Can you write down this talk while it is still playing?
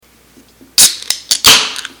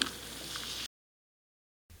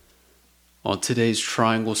On today's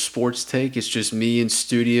Triangle Sports Take, it's just me in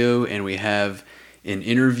studio, and we have an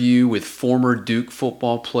interview with former Duke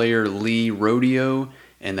football player Lee Rodeo,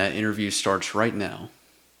 and that interview starts right now.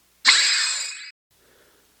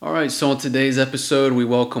 All right, so on today's episode, we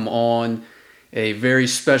welcome on a very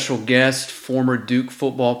special guest, former Duke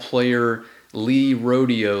football player Lee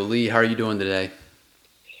Rodeo. Lee, how are you doing today?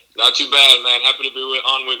 Not too bad, man. Happy to be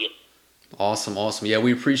on with you. Awesome. Yeah,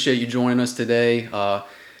 we appreciate you joining us today.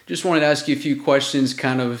 Just wanted to ask you a few questions,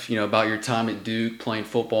 about your time at Duke, playing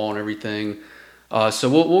football and everything. So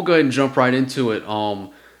we'll go ahead and jump right into it.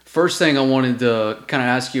 First thing I wanted to kind of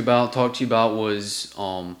ask you about, talk to you about was,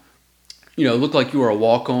 it looked like you were a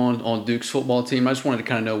walk-on on Duke's football team. I just wanted to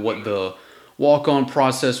kind of know what the walk-on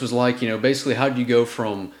process was like. Basically, how did you go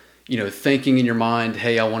from, thinking in your mind,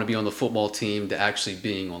 hey, I want to be on the football team, to actually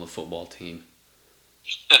being on the football team?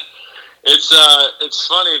 It's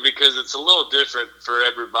funny because it's a little different for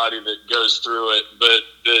everybody that goes through it, but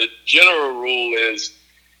the general rule is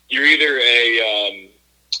you're either a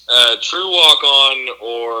true walk-on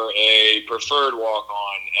or a preferred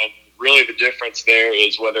walk-on, and really the difference there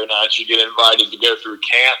is whether or not you get invited to go through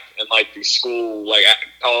camp and like the school, like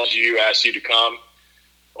college U asks you to come,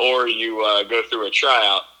 or you go through a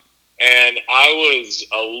tryout. And I was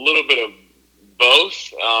a little bit of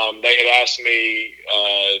both. They had asked me.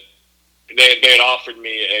 They had offered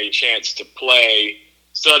me a chance to play.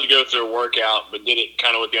 Still had to go through a workout, but did it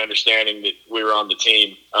kind of with the understanding that we were on the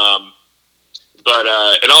team. But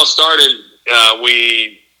it all started. I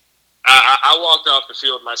walked off the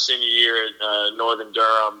field my senior year at Northern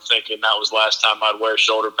Durham, thinking that was the last time I'd wear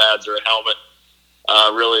shoulder pads or a helmet.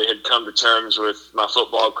 Really had come to terms with my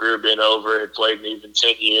football career being over. Had played in even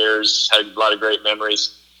 10 years. Had a lot of great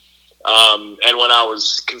memories. And when I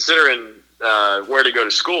was considering where to go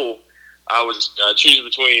to school, I was choosing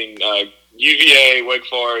between UVA, Wake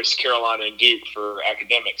Forest, Carolina, and Duke for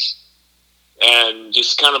academics. And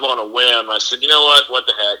just kind of on a whim, I said, you know what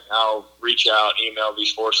the heck? I'll reach out, email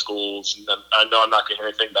these 4 schools. And I know I'm not going to hear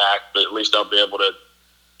anything back, but at least I'll be able to,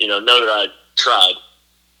 know that I tried.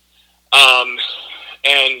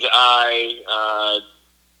 And I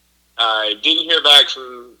didn't hear back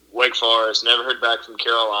from Wake Forest, never heard back from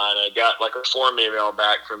Carolina. I got like a form email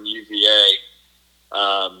back from UVA.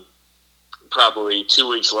 Probably 2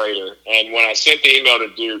 weeks later. And when I sent the email to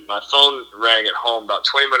Duke, my phone rang at home about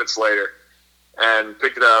 20 minutes later, and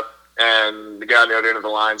picked it up, and the guy on the other end of the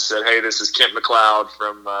line said, hey, this is Kent McLeod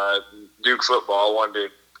from Duke football. I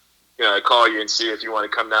wanted to call you and see if you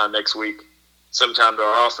want to come down next week sometime to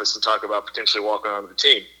our office and talk about potentially walking onto the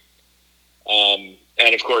team. And,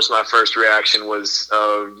 of course, my first reaction was,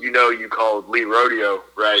 you called Lee Rodeo,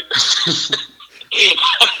 right? I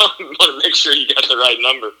want to make sure you got the right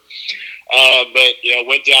number. But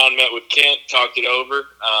went down, met with Kent, talked it over.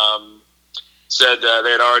 Said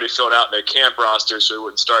they had already filled out their camp roster, so it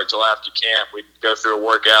wouldn't start until after camp. We'd go through a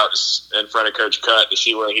workout in front of Coach Cutt to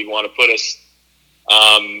see where he'd want to put us.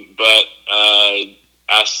 But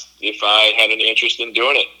asked if I had any interest in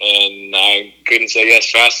doing it, and I couldn't say yes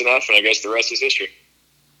fast enough, and I guess the rest is history.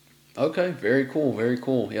 Okay, very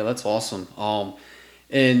cool. Yeah, that's awesome.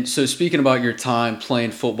 And so speaking about your time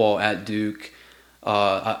playing football at Duke,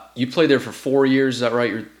 you played there for 4 years, is that right?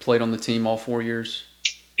 You played on the team all 4 years?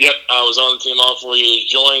 Yep, I was on the team all 4 years.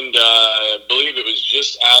 Joined, I believe it was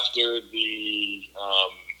just after the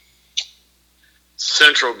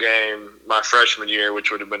Central game my freshman year,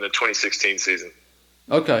 which would have been the 2016 season.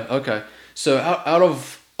 Okay. So out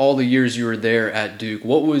of all the years you were there at Duke,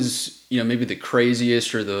 what was, maybe the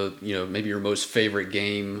craziest or the, maybe your most favorite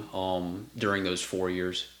game during those 4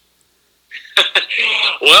 years?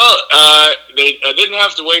 Well, I didn't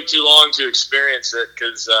have to wait too long to experience it,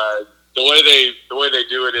 because the way they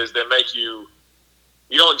do it is they make you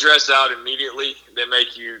don't dress out immediately. They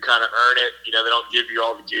make you kind of earn it. They don't give you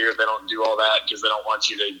all the gear. They don't do all that because they don't want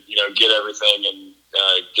you to get everything and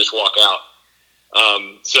just walk out.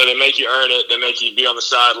 So they make you earn it. They make you be on the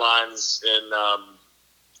sidelines and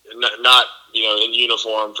not in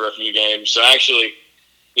uniform for a few games. So actually,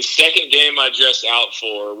 the second game I dressed out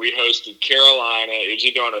for, we hosted Carolina. It was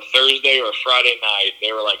either on a Thursday or a Friday night.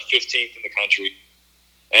 They were like 15th in the country.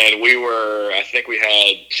 And I think we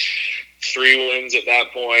had 3 wins at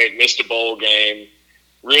that point, missed a bowl game,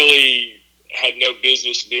 really had no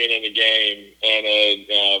business being in the game. And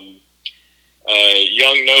a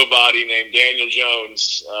young nobody named Daniel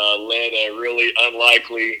Jones led a really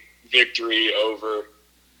unlikely victory over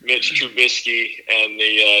Mitch Trubisky and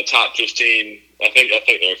the top 15, I think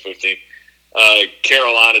they were 15,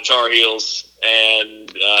 Carolina Tar Heels, and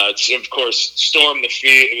of course stormed the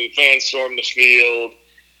field. The fans stormed the field.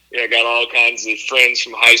 I got all kinds of friends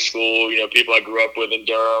from high school, people I grew up with in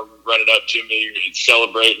Durham running up to me,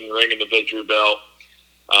 celebrating, ringing the victory bell.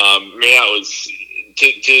 That was to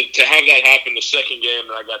have that happen the second game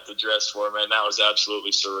that I got to dress for, man, that was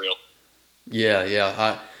absolutely surreal.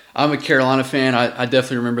 Yeah. I'm a Carolina fan. I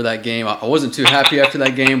definitely remember that game. I wasn't too happy after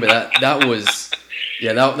that game, but that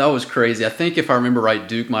was crazy. I think if I remember right,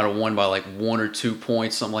 Duke might have won by like 1 or 2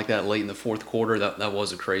 points, something like that, late in the fourth quarter. That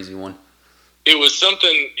was a crazy one. It was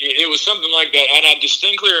something like that, and I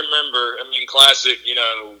distinctly remember. Classic,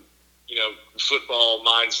 football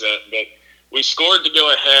mindset. But we scored to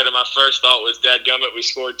go ahead, and my first thought was, "Dadgummit, we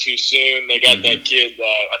scored too soon." They got that kid.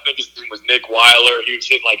 I think his name was Nick Weiler. He was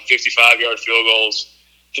hitting like 55-yard field goals.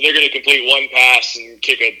 So they're going to complete one pass and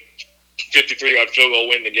kick a 53-yard field goal,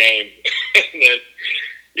 win the game. And then,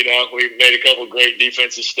 we made a couple great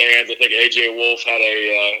defensive stands. I think A.J. Wolf had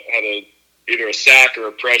either a sack or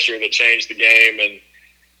a pressure that changed the game, and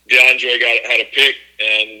DeAndre had a pick,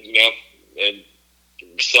 and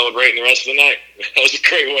celebrating the rest of the night. That was a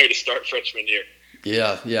great way to start freshman year.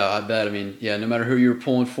 Yeah, I bet. No matter who you're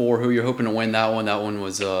pulling for, who you're hoping to win that one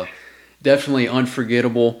was definitely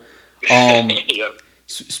unforgettable. Yep.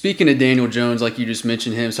 Speaking of Daniel Jones, like you just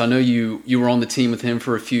mentioned him, so I know you were on the team with him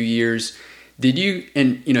for a few years. Did you,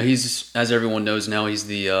 and he's, as everyone knows now, he's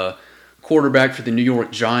the quarterback for the New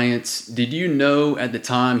York Giants. Did you know at the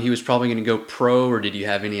time he was probably going to go pro, or did you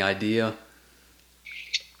have any idea?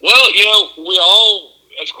 Well, we all,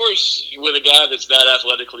 of course, with a guy that's that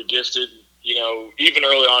athletically gifted, even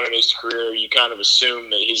early on in his career, you kind of assume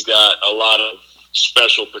that he's got a lot of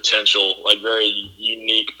special potential, like very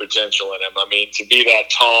unique potential in him. To be that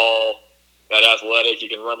tall, that athletic, he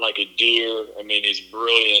can run like a deer. He's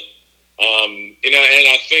brilliant. And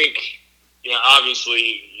I think,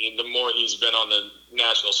 obviously, the more he's been on the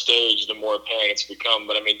national stage, the more apparent it's become.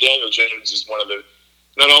 But Daniel Jones is one of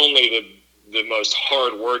not only the most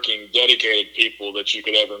hardworking, dedicated people that you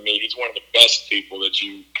could ever meet. He's one of the best people that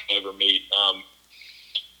you could ever meet.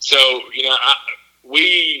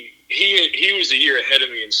 He was a year ahead of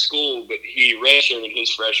me in school, but he redshirted his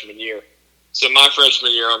freshman year. So my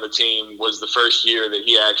freshman year on the team was the first year that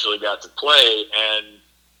he actually got to play,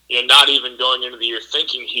 and not even going into the year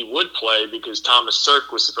thinking he would play, because Thomas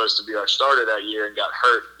Sirk was supposed to be our starter that year and got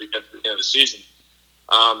hurt at the end of the season.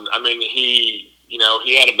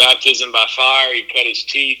 He had a baptism by fire. He cut his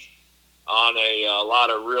teeth on a lot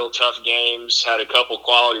of real tough games, had a couple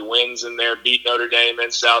quality wins in there, beat Notre Dame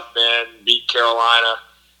in South Bend, beat Carolina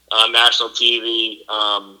on national TV.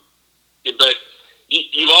 But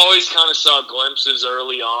you always kind of saw glimpses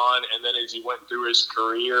early on, and then as he went through his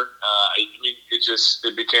career,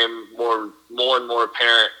 it became more and more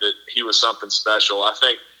apparent that he was something special. I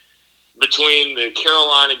think between the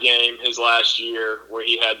Carolina game, his last year, where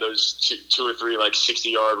he had those two or three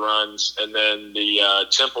 60-yard runs, and then the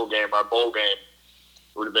Temple game, our bowl game,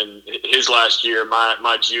 would have been his last year,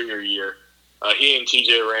 my junior year. He and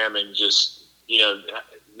T.J. Ramming just,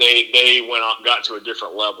 they went on, got to a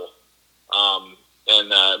different level.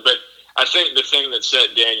 But I think the thing that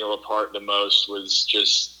set Daniel apart the most was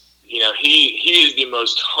just, he is the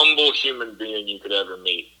most humble human being you could ever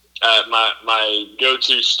meet. My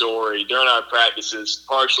go-to story during our practices,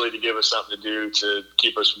 partially to give us something to do to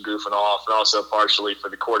keep us from goofing off, and also partially for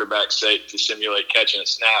the quarterback's sake to simulate catching a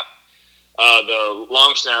snap. The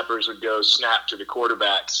long snappers would go snap to the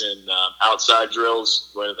quarterbacks in outside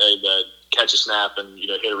drills when they'd catch a snap and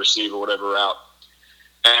hit a receiver, whatever route.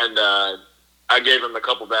 And I gave him a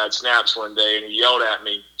couple bad snaps one day, and he yelled at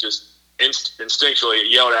me, just instinctually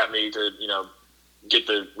yelled at me to get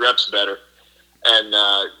the reps better. And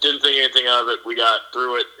didn't think anything of it. We got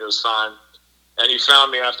through it. It was fine. And he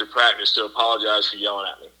found me after practice to apologize for yelling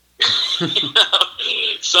at me.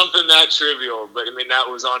 Something that trivial, but that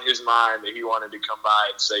was on his mind, that he wanted to come by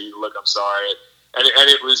and say, "Look, I'm sorry." And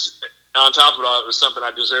it was, on top of it all, it was something I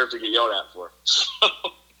deserved to get yelled at for.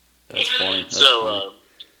 That's funny.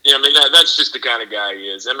 That's just the kind of guy he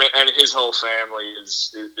is. And his whole family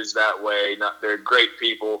is that way. They're great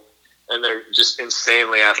people. And they're just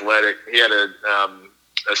insanely athletic. He had a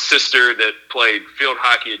sister that played field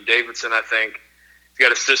hockey at Davidson, I think. He's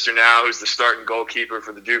got a sister now who's the starting goalkeeper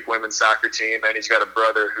for the Duke women's soccer team, and he's got a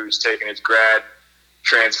brother who's taking his grad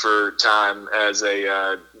transfer time as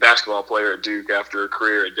a basketball player at Duke after a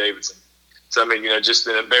career at Davidson. So, just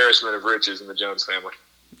an embarrassment of riches in the Jones family.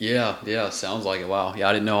 Yeah, sounds like it. Wow. Yeah,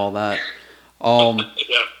 I didn't know all that.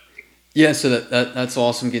 Yeah. Yeah, so that's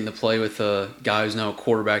awesome, getting to play with a guy who's now a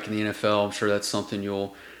quarterback in the NFL. I'm sure that's something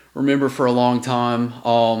you'll remember for a long time.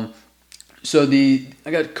 I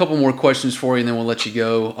got a couple more questions for you, and then we'll let you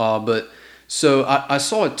go. So I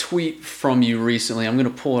saw a tweet from you recently. I'm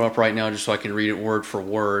going to pull it up right now just so I can read it word for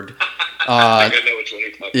word. I think I know which one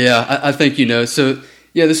you're talking about. Yeah, I think you know. So,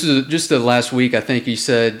 yeah, this is just the last week. I think you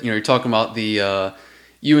said, you're talking about the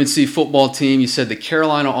UNC football team. You said the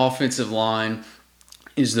Carolina offensive line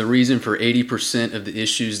is the reason for 80% of the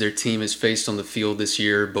issues their team has faced on the field this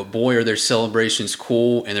year. But boy, are their celebrations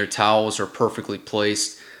cool and their towels are perfectly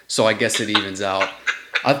placed. So I guess it evens out.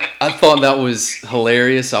 I thought that was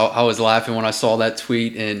hilarious. I was laughing when I saw that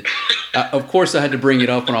tweet. And, of course, I had to bring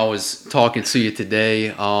it up when I was talking to you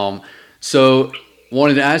today. So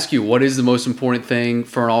wanted to ask you, what is the most important thing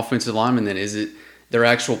for an offensive lineman then? Is it their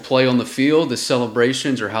actual play on the field, the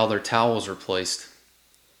celebrations, or how their towels are placed?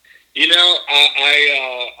 I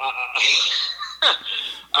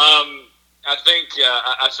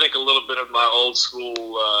think a little bit of my old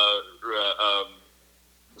school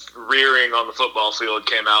rearing on the football field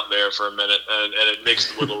came out there for a minute, and it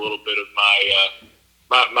mixed with a little bit of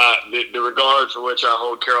the regard for which I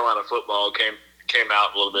hold Carolina football came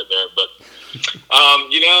out a little bit there. But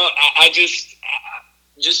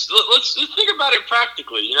let's think about it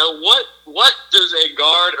practically. What does a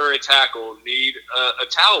guard or a tackle need a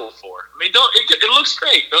towel for? I mean, it looks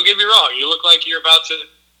great. Don't get me wrong. You look like you're about to,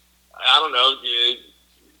 I don't know,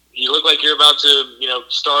 you look like you're about to,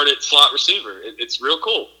 start at slot receiver. It's real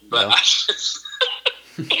cool. But yeah.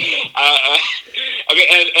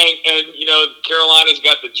 Carolina's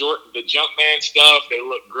got the jump man stuff. They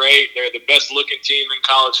look great. They're the best looking team in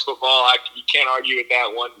college football. You can't argue with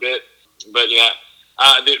that one bit. But yeah,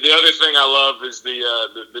 the other thing I love is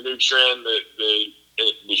the new trend, the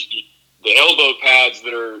elbow pads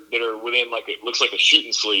that are within it looks like a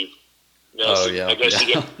shooting sleeve. I guess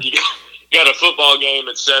you got a football game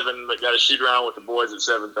at 7, but got to shoot around with the boys at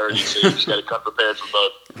 7:30. So you just got to come prepared for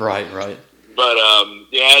both. Right. But I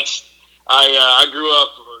grew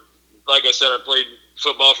up, like I said, I played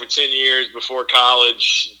football for 10 years before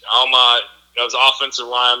college. I was offensive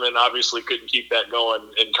lineman. Obviously, couldn't keep that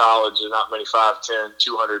going in college. There's not many 5'10",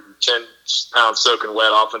 210-pound soaking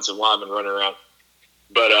wet offensive linemen running around.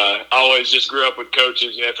 But I always just grew up with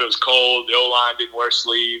coaches. If it was cold, the O-line didn't wear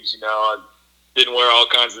sleeves. I didn't wear all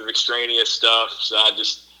kinds of extraneous stuff. So I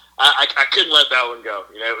couldn't let that one go.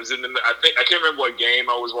 It was I can't remember what game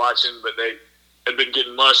I was watching, but they had been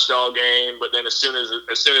getting mushed all game. But then as soon as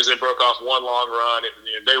they broke off one long run,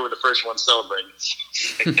 they were the first ones celebrating.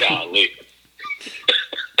 Golly.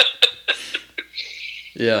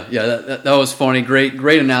 Yeah, that was funny.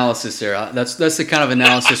 Great analysis there. That's the kind of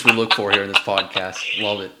analysis we look for here in this podcast.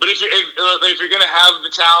 Love it. But if you're going to have the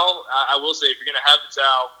towel, I will say, if you're going to have the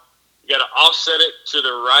towel, you got to offset it to the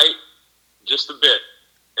right just a bit,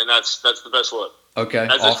 and that's the best look. Okay.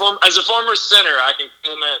 As a former center, I can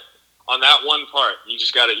comment on that one part. You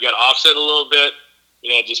got to offset a little bit.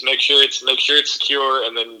 Just make sure it's secure,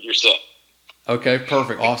 and then you're set. Okay,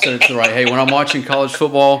 perfect. Offset it to the right. Hey, when I'm watching college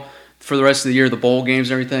football for the rest of the year, the bowl games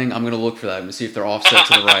and everything, I'm going to look for that and see if they're offset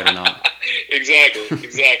to the right or not. Exactly.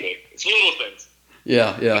 It's little things.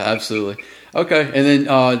 Yeah, absolutely. Okay, and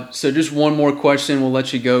then so just one more question. We'll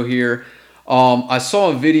let you go here. I saw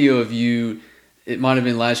a video of you. It might have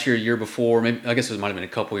been last year, a year before. Maybe I guess it might have been a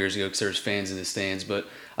couple years ago because there's fans in the stands. But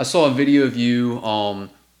I saw a video of you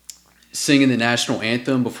singing the national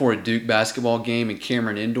anthem before a Duke basketball game in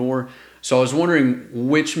Cameron Indoor. So I was wondering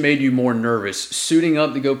which made you more nervous, suiting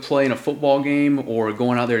up to go play in a football game or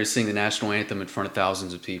going out there to sing the national anthem in front of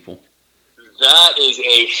thousands of people? That is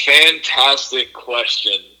a fantastic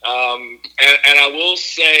question. And I will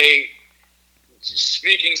say,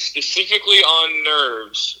 speaking specifically on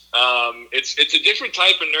nerves, it's a different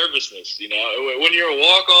type of nervousness. When you're a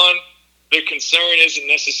walk-on, the concern isn't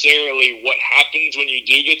necessarily what happens when you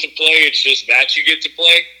do get to play. It's just that you get to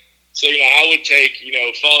play. So, I would take,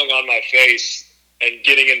 falling on my face and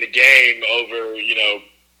getting in the game over,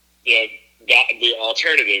 the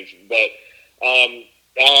alternative. But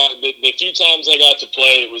the few times I got to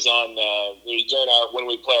play, it was on when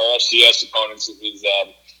we play our FCS opponents. It was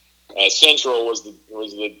Central was the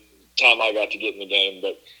time I got to get in the game,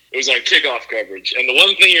 but it was on kickoff coverage. And the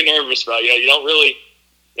one thing you're nervous about, it doesn't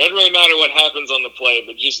really matter what happens on the play,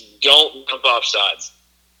 but just don't jump off sides.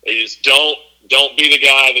 They just don't be the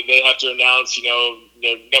guy that they have to announce,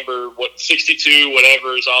 number 62,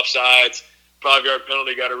 whatever is offsides, 5-yard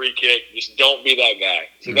penalty, got a re-kick. Just don't be that guy.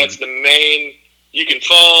 So that's the main. You can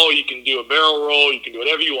fall, you can do a barrel roll, you can do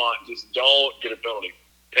whatever you want. Just don't get a penalty.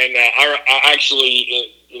 And I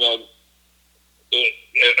actually,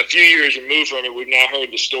 a few years removed from it, we've now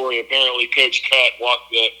heard the story. Apparently, Coach Cutt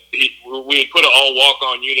we had put an all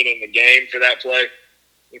walk-on unit in the game for that play.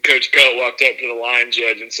 And Coach Cutt walked up to the line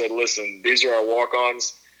judge and said, "Listen, these are our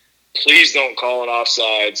walk-ons. please don't call an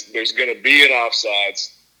offsides. There's going to be an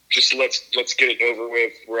offsides. Just let's get it over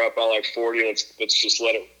with. We're up by like 40. Let's just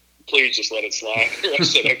let it. Please just let it slide. I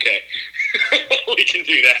said, okay, we can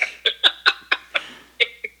do that.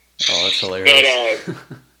 Oh, that's hilarious.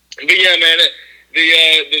 But yeah, man,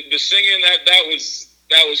 the singing that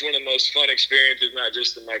was one of the most fun experiences, not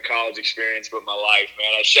just in my college experience, but my life,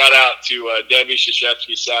 man. I shout out to Debbie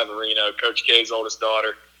Krzyzewski-Savarino, Coach K's oldest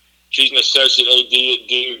daughter. She's an associate AD at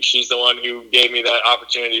Duke. She's the one who gave me that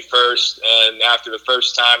opportunity first. And after the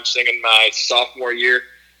first time singing my sophomore year,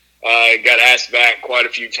 I got asked back quite a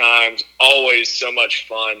few times. Always so much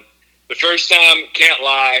fun. The first time, can't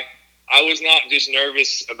lie, I was not just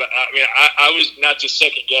nervous about. I was not just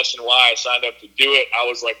second guessing why I signed up to do it. I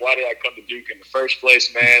was like, why did I come to Duke in the first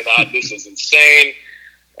place, man? This is insane.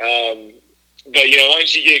 But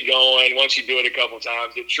once you get going, once you do it a couple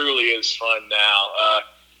times, it truly is fun now.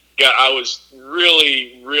 I was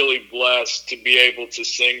really, really blessed to be able to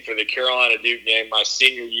sing for the Carolina Duke game my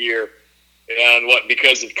senior year, and what,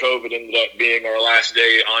 because of COVID, ended up being our last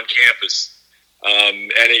day on campus.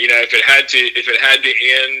 And if it had to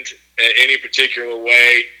end any particular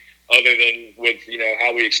way other than with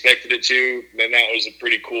how we expected it to, then that was a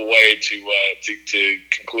pretty cool way to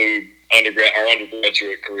conclude our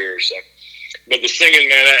undergraduate career. So, but the singing,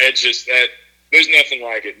 man, it's just that there's nothing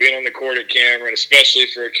like it. Being on the court at Cameron, especially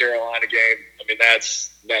for a Carolina game, I mean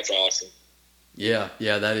that's awesome. Yeah,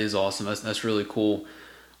 that is awesome. That's really cool.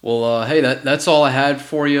 Well, hey, that's all I had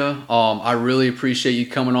for you. I really appreciate you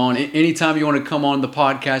coming on. Anytime you want to come on the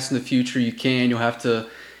podcast in the future, you can. You'll have to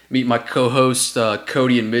meet my co-hosts,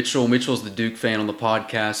 Cody and Mitchell. Mitchell's the Duke fan on the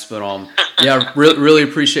podcast. But, yeah, really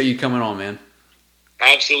appreciate you coming on, man.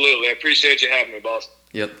 Absolutely. I appreciate you having me, boss.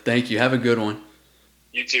 Yep, thank you. Have a good one.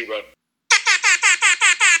 You too, bro.